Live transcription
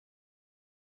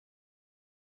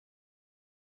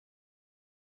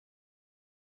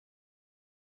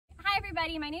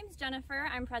everybody, my name is Jennifer.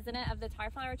 I'm president of the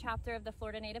Tarflower chapter of the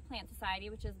Florida Native Plant Society,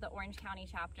 which is the Orange County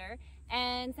chapter.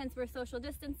 And since we're social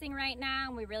distancing right now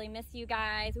and we really miss you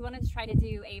guys, we wanted to try to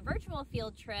do a virtual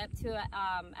field trip to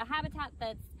a habitat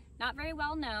that's not very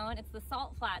well known. It's the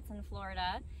Salt Flats in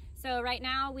Florida. So right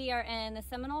now we are in the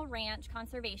Seminole Ranch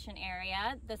Conservation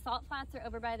Area. The Salt Flats are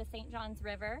over by the St. Johns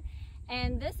River.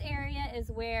 And this area is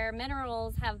where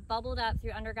minerals have bubbled up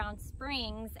through underground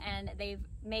springs, and they've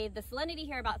made the salinity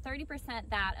here about 30%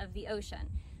 that of the ocean.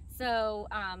 So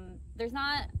there's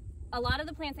not a lot of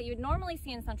the plants that you would normally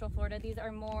see in Central Florida. These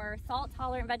are more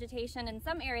salt-tolerant vegetation. In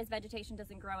some areas, vegetation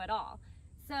doesn't grow at all.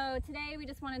 So today we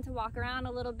just wanted to walk around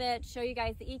a little bit, show you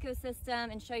guys the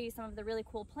ecosystem, and show you some of the really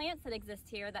cool plants that exist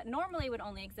here that normally would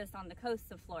only exist on the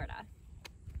coasts of Florida.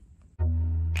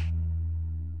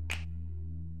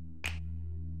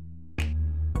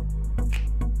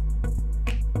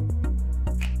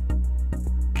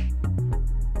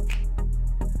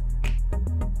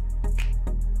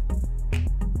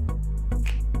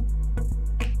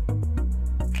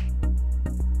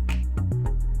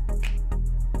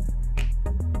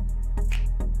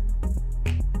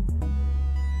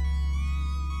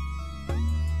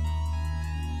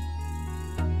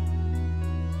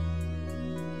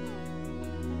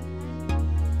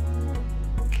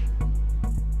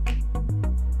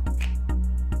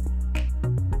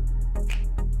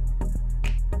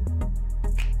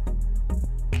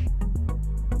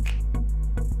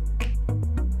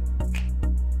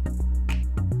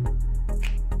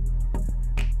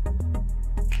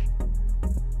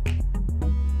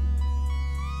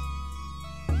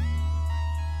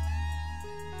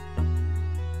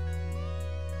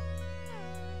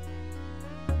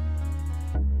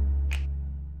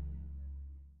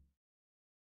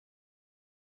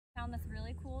 Found this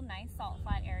really cool, nice salt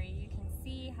flat area. You can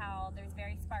see how there's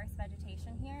very sparse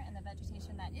vegetation here, and the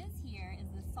vegetation that is here is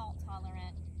the salt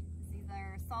tolerant. It's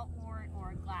either saltwort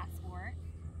or glasswort.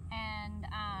 And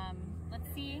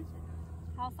let's see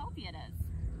how salty it is.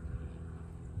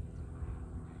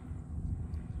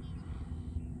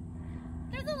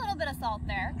 There's a little bit of salt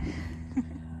there.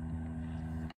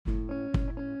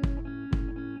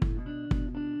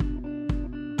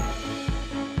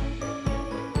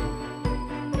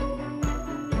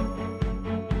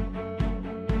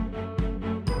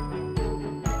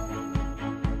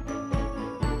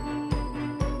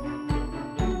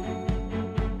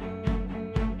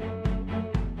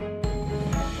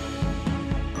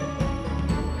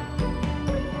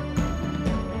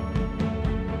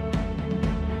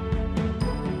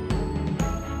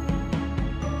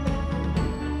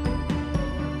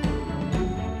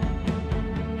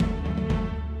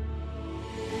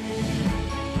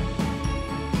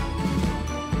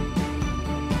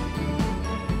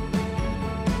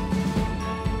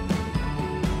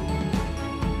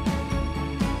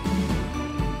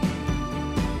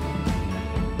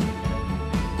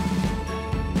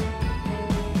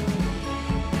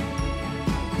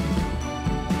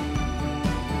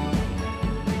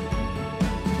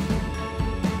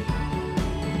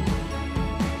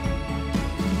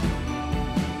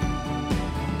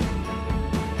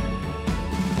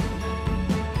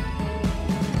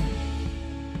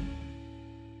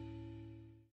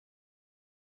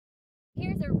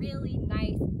 Here's a really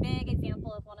nice big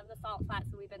example of one of the salt flats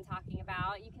that we've been talking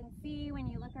about. You can see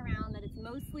when you look around that it's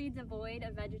mostly devoid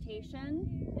of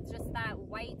vegetation. It's just that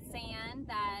white sand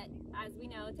that, as we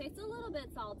know, tastes a little bit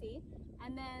salty.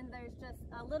 And then there's just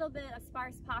a little bit of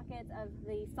sparse pockets of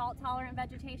the salt-tolerant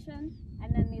vegetation.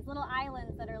 And then these little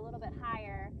islands that are a little bit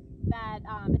higher that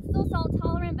it's still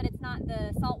salt-tolerant, but it's not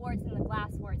the saltworts and the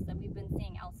glassworts that we've been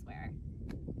seeing elsewhere.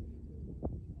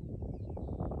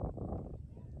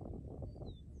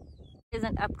 Is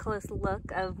an up-close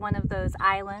look of one of those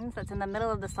islands that's in the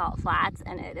middle of the salt flats,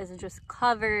 and it is just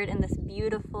covered in this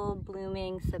beautiful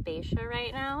blooming sabbatia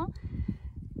right now.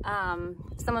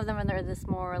 Some of them are this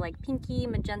more like pinky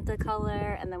magenta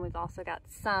color, and then we've also got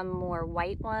some more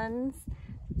white ones.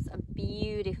 It's a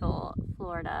beautiful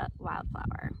Florida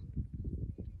wildflower.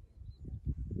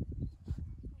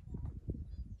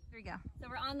 Here we go. So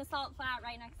we're on the salt flat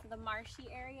right next to the marshy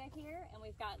area here, and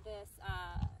we've got this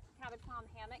cabbage palm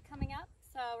hammock coming up,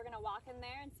 so we're gonna walk in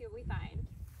there and see what we find.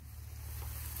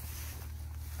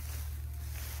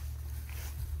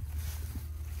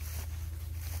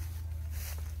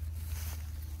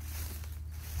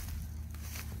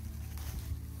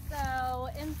 So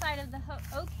inside of the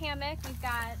oak hammock, we've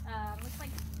got looks like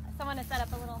someone has set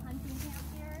up a little hunting camp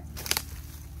here.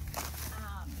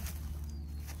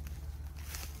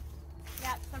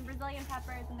 Yeah, some Brazilian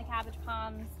peppers and the cabbage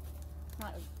palms.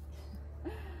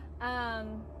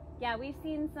 yeah, we've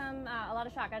seen a lot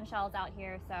of shotgun shells out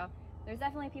here, so there's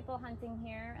definitely people hunting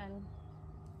here, and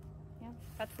yeah,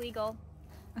 that's legal.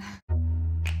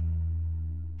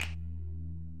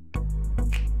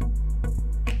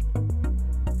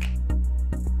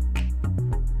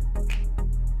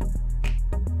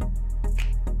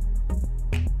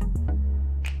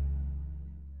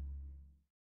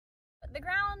 The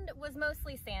ground was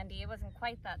mostly sandy, it wasn't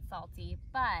quite that salty,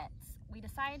 but we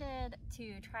decided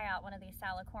to try out one of these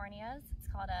salicornias. It's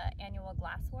called an annual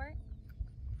glasswort.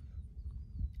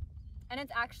 And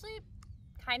it's actually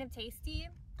kind of tasty,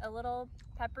 a little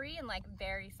peppery, and like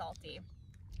very salty.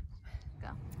 Go.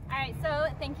 All right, so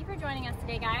thank you for joining us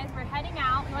today, guys. We're heading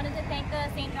out. We wanted to thank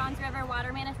the St. Johns River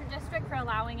Water Management District for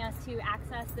allowing us to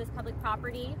access this public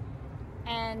property.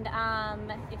 And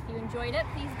if you enjoyed it,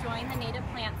 please join the Native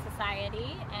Plant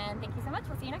Society. And thank you so much.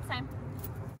 We'll see you next time.